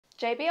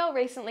JBL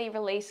recently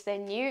released their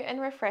new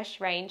and refreshed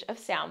range of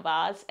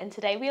soundbars, and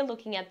today we are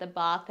looking at the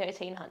Bar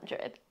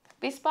 1300.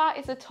 This bar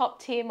is a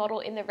top tier model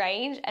in the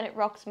range and it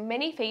rocks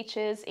many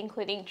features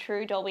including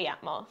true Dolby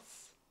Atmos.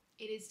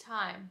 It is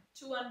time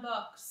to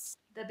unbox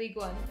the big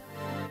one.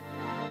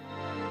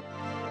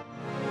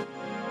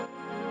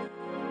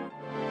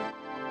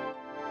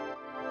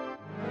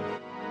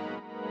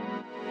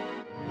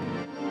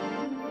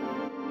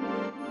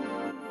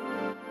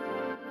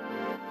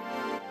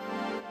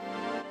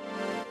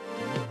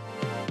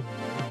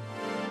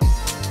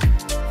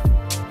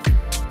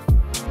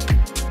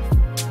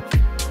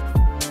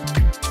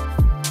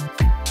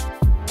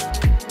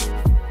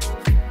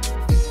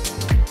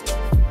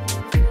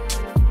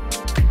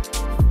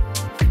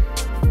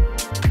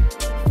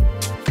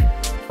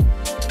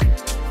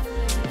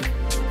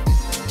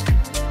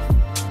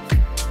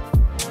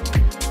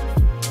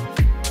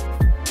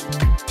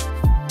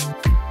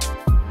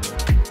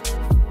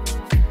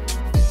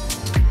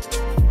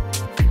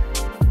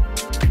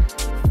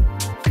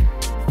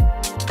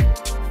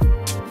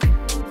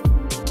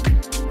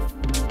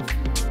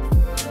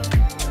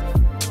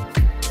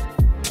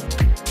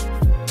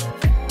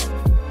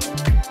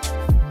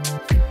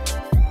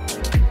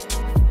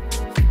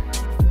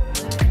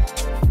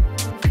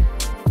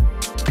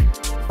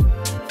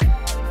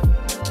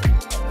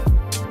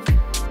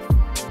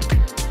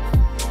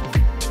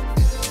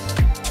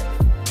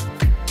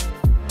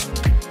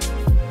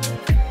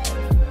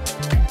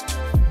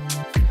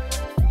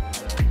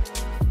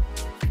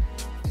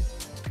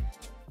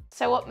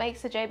 So what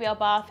makes the JBL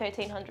Bar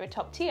 1300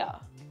 top tier?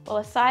 Well,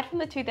 aside from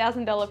the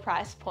 $2,000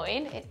 price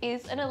point, it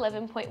is an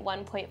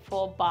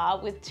 11.1.4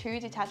 bar with two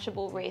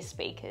detachable rear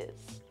speakers.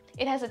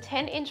 It has a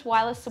 10-inch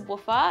wireless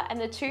subwoofer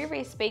and the two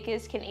rear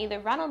speakers can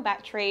either run on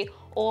battery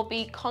or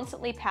be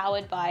constantly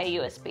powered via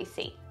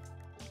USB-C.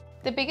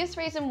 The biggest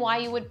reason why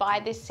you would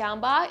buy this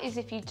soundbar is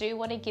if you do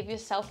want to give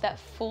yourself that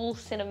full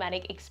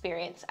cinematic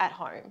experience at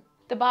home.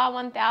 The Bar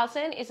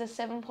 1000 is a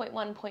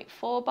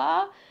 7.1.4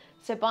 bar,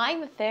 so buying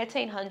the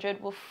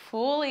 1300 will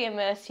fully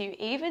immerse you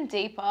even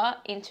deeper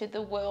into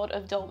the world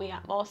of Dolby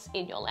Atmos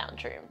in your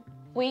lounge room.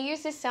 We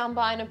use this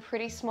soundbar in a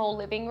pretty small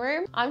living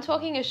room. I'm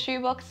talking a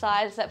shoebox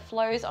size that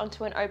flows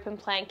onto an open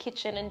plan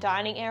kitchen and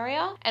dining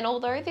area. And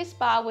although this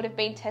bar would have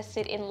been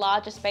tested in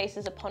larger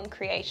spaces upon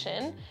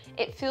creation,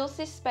 it fills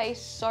this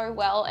space so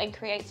well and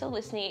creates a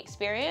listening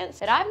experience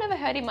that I've never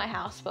heard in my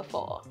house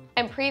before.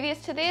 And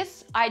previous to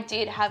this, I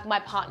did have my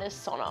partner's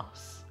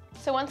Sonos.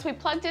 So once we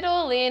plugged it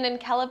all in and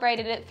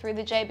calibrated it through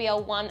the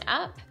JBL One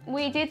app,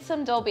 we did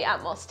some Dolby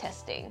Atmos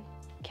testing.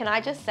 Can I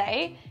just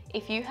say,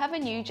 if you have a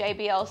new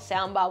JBL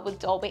soundbar with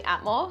Dolby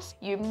Atmos,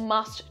 you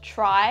must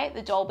try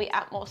the Dolby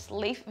Atmos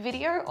Leaf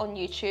video on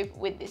YouTube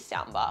with this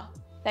soundbar.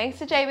 Thanks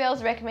to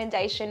JBL's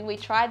recommendation, we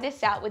tried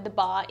this out with the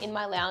bar in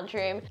my lounge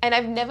room, and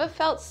I've never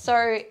felt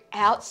so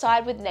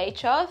outside with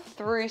nature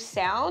through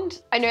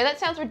sound. I know that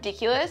sounds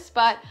ridiculous,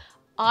 but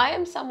I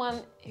am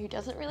someone who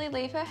doesn't really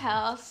leave her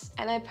house,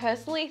 and I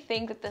personally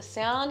think that the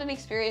sound and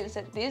experience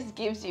that this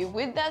gives you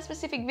with that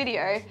specific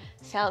video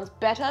sounds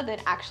better than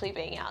actually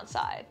being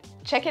outside.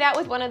 Check it out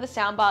with one of the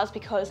soundbars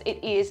because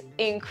it is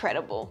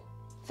incredible.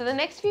 So the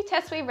next few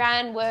tests we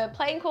ran were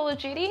playing Call of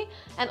Duty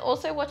and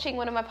also watching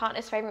one of my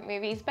partner's favorite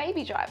movies,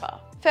 Baby Driver.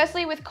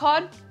 Firstly, with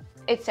COD,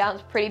 it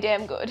sounds pretty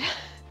damn good.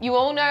 You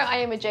all know I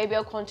am a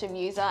JBL Quantum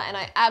user and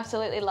I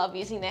absolutely love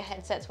using their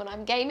headsets when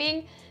I'm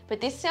gaming,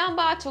 but this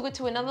soundbar took it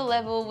to another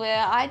level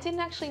where I didn't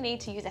actually need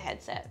to use a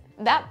headset.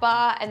 That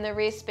bar and the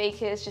rear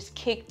speakers just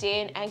kicked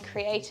in and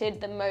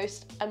created the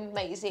most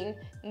amazing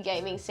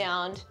gaming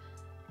sound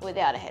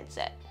without a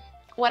headset.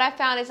 What I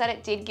found is that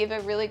it did give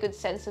a really good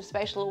sense of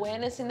spatial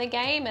awareness in the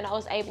game, and I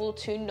was able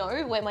to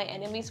know where my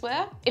enemies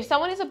were. If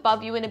someone is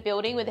above you in a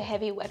building with a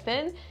heavy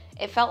weapon,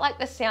 it felt like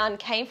the sound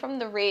came from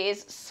the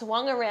rears,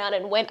 swung around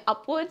and went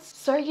upwards,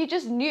 so you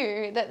just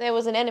knew that there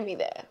was an enemy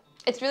there.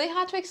 It's really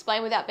hard to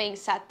explain without being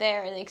sat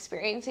there and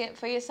experiencing it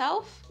for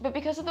yourself, but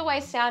because of the way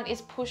sound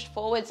is pushed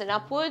forwards and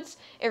upwards,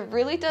 it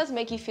really does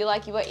make you feel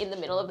like you are in the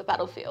middle of the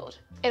battlefield.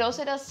 It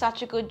also does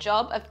such a good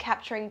job of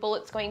capturing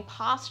bullets going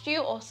past you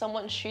or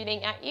someone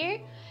shooting at you.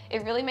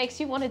 It really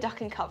makes you want to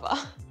duck and cover.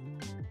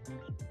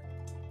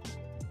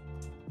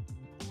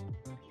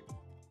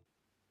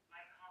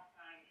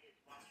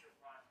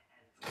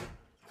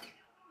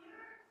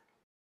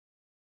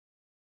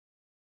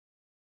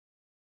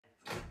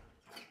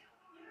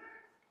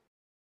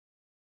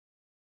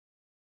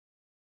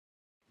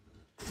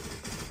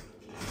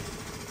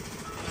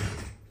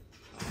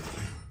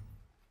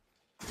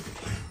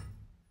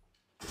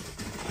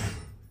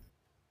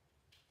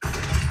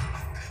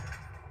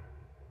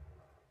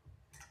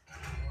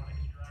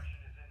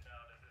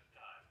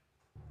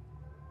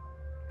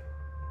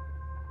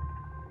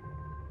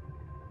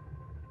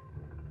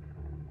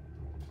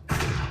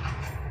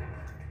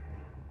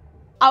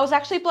 I was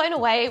actually blown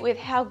away with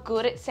how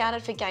good it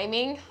sounded for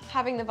gaming,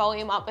 having the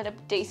volume up at a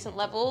decent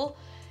level.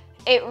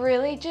 It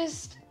really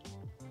just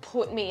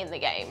put me in the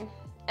game.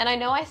 And I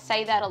know I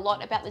say that a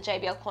lot about the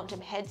JBL Quantum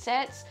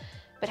headsets,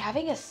 But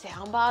having a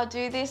soundbar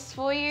do this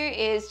for you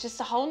is just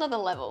a whole nother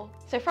level.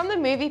 So from the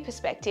movie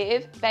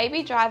perspective,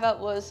 Baby Driver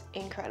was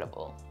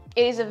incredible.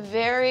 It is a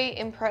very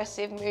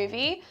impressive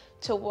movie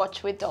to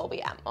watch with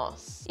Dolby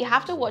Atmos. You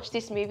have to watch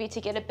this movie to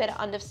get a better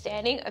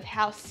understanding of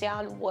how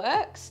sound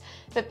works,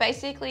 but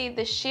basically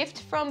the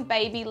shift from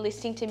Baby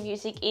listening to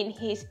music in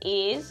his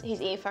ears,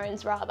 his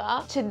earphones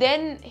rather, to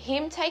then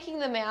him taking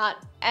them out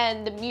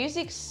and the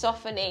music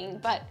softening,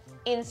 but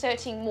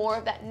inserting more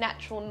of that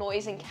natural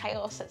noise and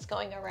chaos that's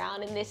going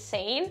around in this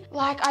scene.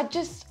 Like,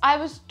 I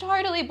was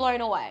totally blown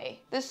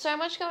away. There's so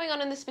much going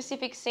on in this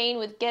specific scene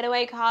with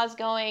getaway cars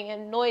going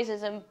and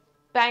noises and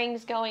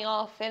bangs going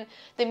off and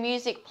the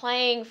music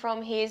playing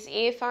from his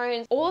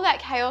earphones, all that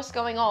chaos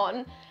going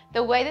on,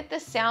 the way that the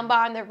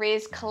soundbar and the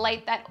Riz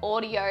collate that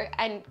audio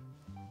and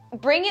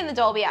bring in the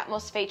Dolby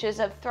Atmos features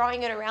of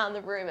throwing it around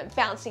the room and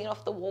bouncing it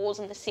off the walls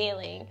and the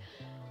ceiling.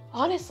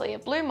 Honestly,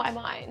 it blew my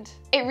mind.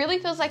 It really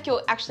feels like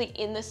you're actually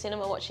in the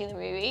cinema watching the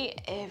movie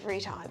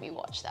every time you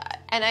watch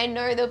that. And I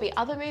know there'll be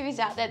other movies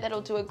out there that'll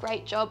do a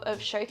great job of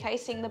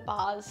showcasing the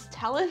bar's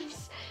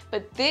talents,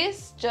 but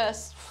this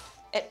just,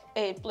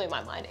 it blew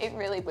my mind. It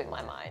really blew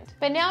my mind.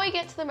 But now we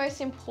get to the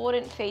most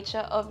important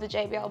feature of the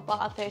JBL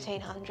Bar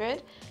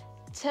 1300.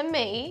 To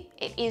me,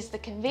 it is the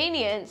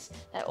convenience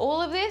that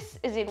all of this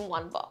is in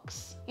one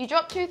box. You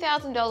drop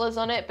 $2,000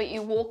 on it, but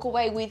you walk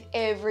away with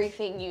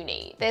everything you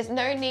need. There's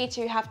no need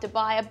to have to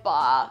buy a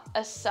bar,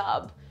 a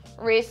sub,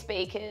 rear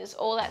speakers,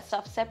 all that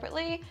stuff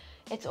separately.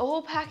 It's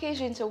all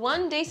packaged into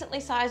one decently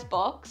sized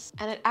box,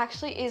 and it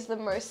actually is the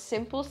most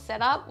simple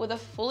setup with a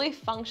fully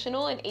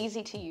functional and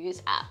easy to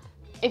use app.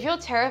 If you're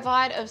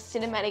terrified of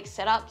cinematic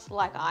setups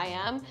like I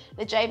am,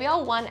 the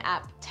JBL One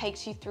app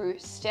takes you through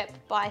step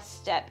by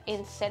step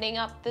in setting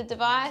up the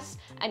device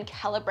and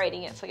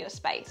calibrating it for your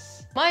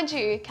space. Mind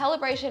you,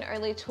 calibration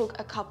only took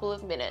a couple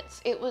of minutes.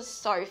 It was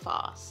so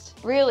fast.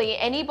 Really,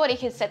 anybody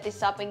can set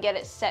this up and get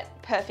it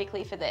set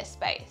perfectly for their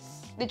space.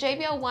 The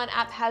JBL One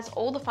app has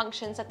all the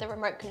functions that the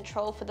remote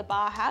control for the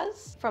bar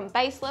has, from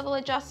bass level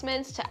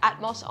adjustments to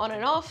Atmos on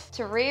and off,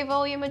 to rear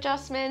volume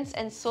adjustments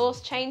and source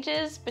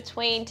changes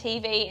between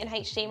TV and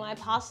HDMI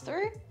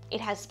pass-through.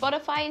 It has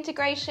Spotify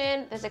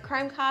integration, there's a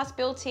Chromecast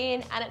built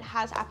in, and it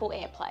has Apple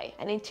AirPlay.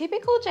 And in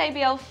typical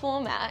JBL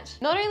format,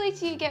 not only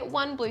do you get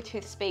one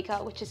Bluetooth speaker,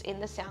 which is in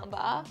the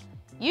soundbar,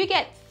 you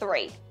get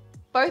 3.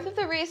 Both of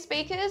the rear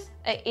speakers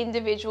are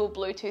individual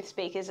Bluetooth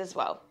speakers as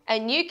well.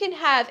 And you can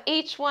have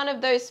each one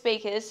of those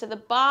speakers, so the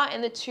bar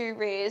and the 2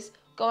 rears,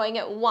 going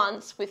at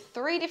once with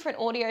 3 different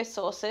audio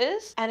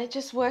sources, and it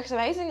just works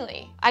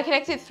amazingly. I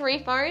connected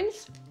 3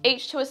 phones,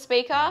 each to a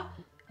speaker,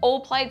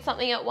 all played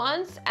something at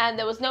once, and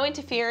there was no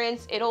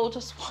interference. It all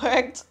just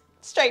worked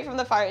straight from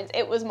the phones.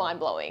 It was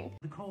mind-blowing.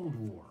 The Cold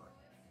War.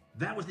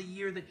 That was the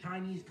year that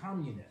Chinese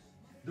communists,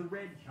 the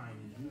Red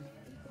Chinese,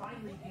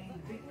 finally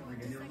gained victory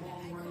in their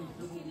long-running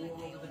civil war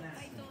over the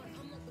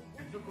nationalists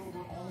and took over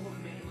all of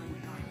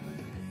mainland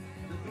China.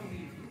 The Soviet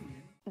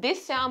Union.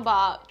 This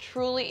soundbar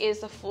truly is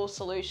the full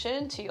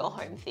solution to your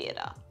home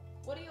theater.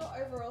 What are your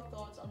overall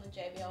thoughts on the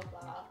JBL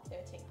Bar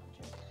 1300?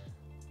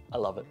 I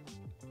love it.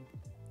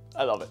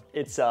 I love it.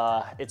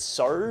 It's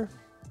so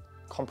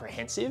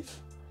comprehensive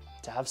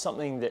to have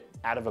something that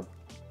out of a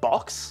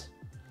box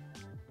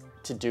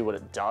to do what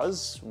it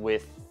does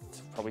with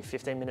probably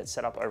 15 minutes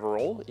setup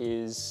overall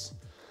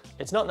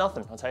it's not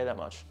nothing, I'll tell you that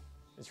much.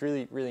 It's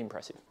really, really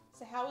impressive.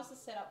 So how was the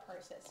setup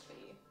process for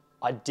you?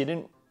 I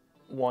didn't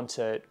want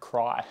to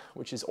cry,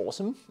 which is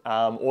awesome.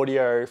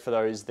 Audio, for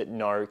those that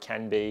know,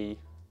 can be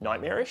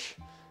nightmarish,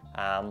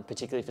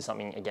 particularly for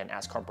something, again,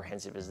 as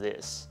comprehensive as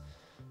this.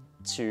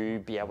 To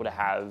be able to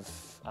have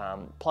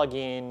plug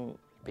in,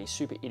 be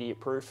super idiot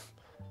proof,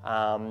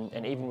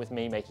 and even with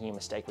me making a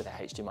mistake with a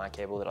HDMI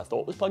cable that I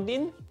thought was plugged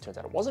in, turns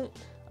out it wasn't,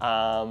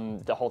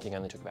 the whole thing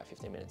only took about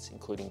 15 minutes,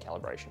 including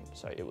calibration,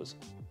 so it was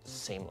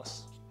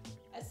seamless.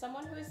 As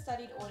someone who has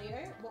studied audio,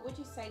 what would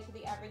you say to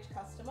the average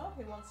customer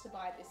who wants to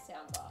buy this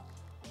soundbar?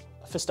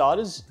 For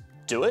starters,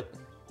 do it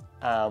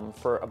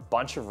for a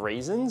bunch of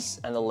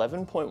reasons. An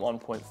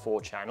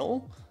 11.1.4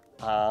 channel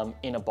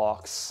in a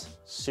box,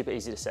 super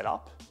easy to set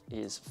up,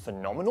 is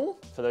phenomenal.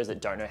 For those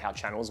that don't know how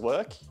channels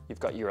work, you've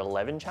got your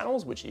 11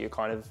 channels, which are your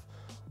kind of,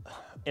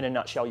 in a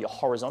nutshell, your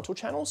horizontal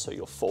channels, so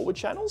your forward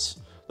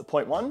channels. The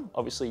 0.1,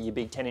 obviously your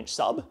big 10-inch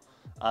sub,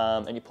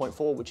 and your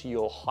 0.4, which are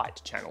your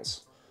height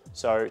channels.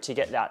 So to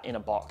get that in a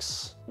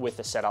box with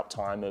a setup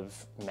time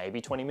of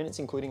maybe 20 minutes,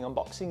 including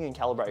unboxing and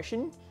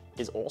calibration,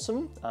 is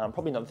awesome.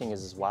 Probably another thing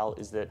is as well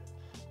is that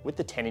with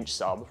the 10-inch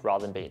sub,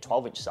 rather than being a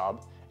 12-inch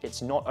sub,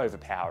 it's not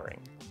overpowering.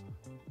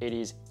 It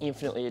is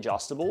infinitely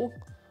adjustable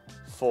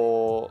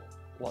for,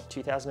 what,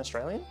 2,000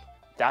 Australian?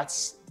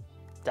 That's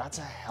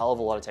a hell of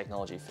a lot of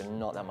technology for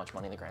not that much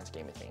money in the grand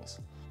scheme of things.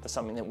 For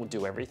something that will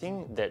do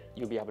everything that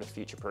you'll be able to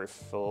future-proof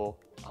for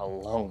a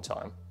long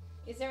time.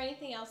 Is there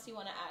anything else you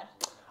want to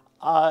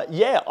add?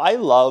 Yeah, I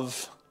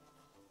love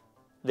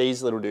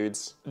these little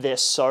dudes. They're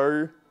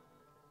so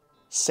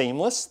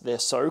seamless, they're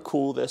so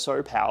cool, they're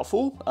so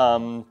powerful.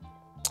 I'm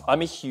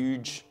a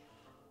huge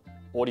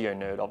audio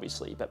nerd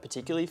obviously, but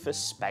particularly for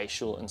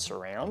spatial and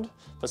surround,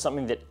 for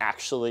something that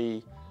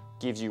actually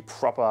gives you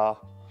proper,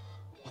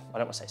 I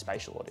don't want to say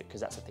spatial audio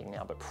because that's a thing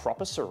now, but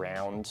proper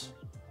surround,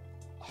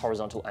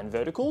 horizontal and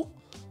vertical,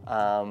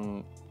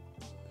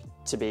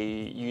 to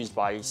be used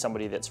by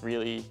somebody that's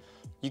really,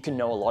 you can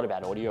know a lot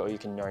about audio or you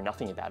can know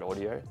nothing about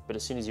audio, but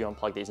as soon as you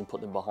unplug these and put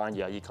them behind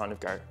you, you kind of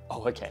go,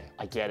 oh, okay,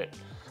 I get it.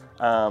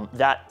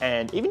 That,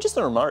 and even just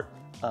the remote.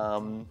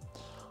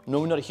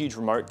 Normally not a huge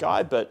remote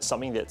guy, but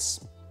something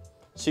that's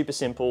super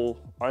simple,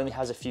 only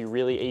has a few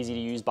really easy to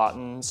use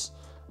buttons,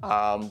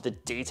 the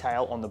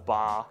detail on the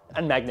bar,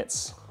 and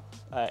magnets.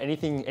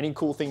 Any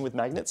cool thing with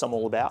magnets I'm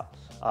all about.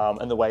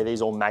 And the way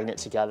these all magnet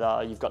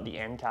together, you've got the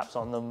end caps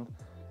on them.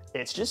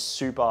 It's just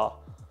super,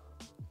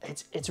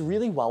 it's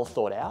really well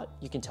thought out.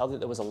 You can tell that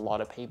there was a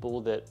lot of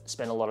people that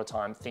spent a lot of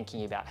time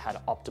thinking about how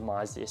to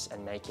optimize this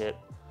and make it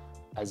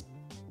as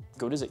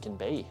good as it can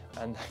be.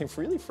 And they've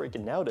really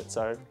freaking nailed it,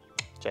 so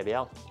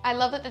JBL. I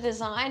love that the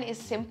design is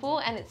simple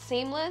and it's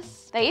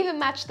seamless. They even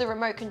match the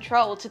remote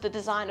control to the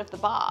design of the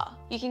bar.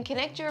 You can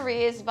connect your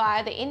rears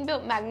via the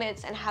inbuilt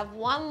magnets and have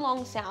one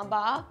long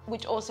soundbar,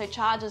 which also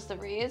charges the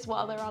rears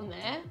while they're on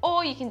there,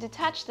 or you can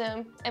detach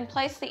them and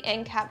place the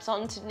end caps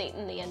on to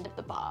neaten the end of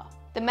the bar.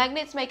 The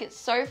magnets make it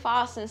so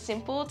fast and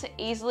simple to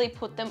easily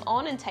put them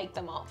on and take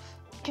them off.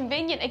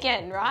 Convenient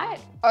again, right?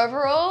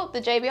 Overall,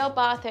 the JBL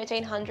Bar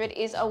 1300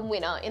 is a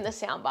winner in the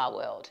soundbar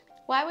world.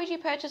 Why would you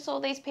purchase all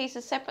these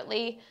pieces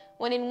separately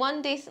when in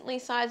one decently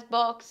sized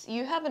box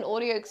you have an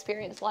audio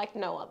experience like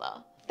no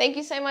other? Thank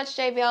you so much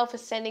JBL for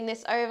sending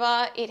this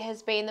over. It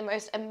has been the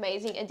most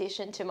amazing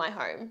addition to my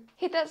home.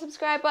 Hit that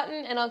subscribe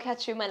button and I'll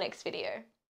catch you in my next video.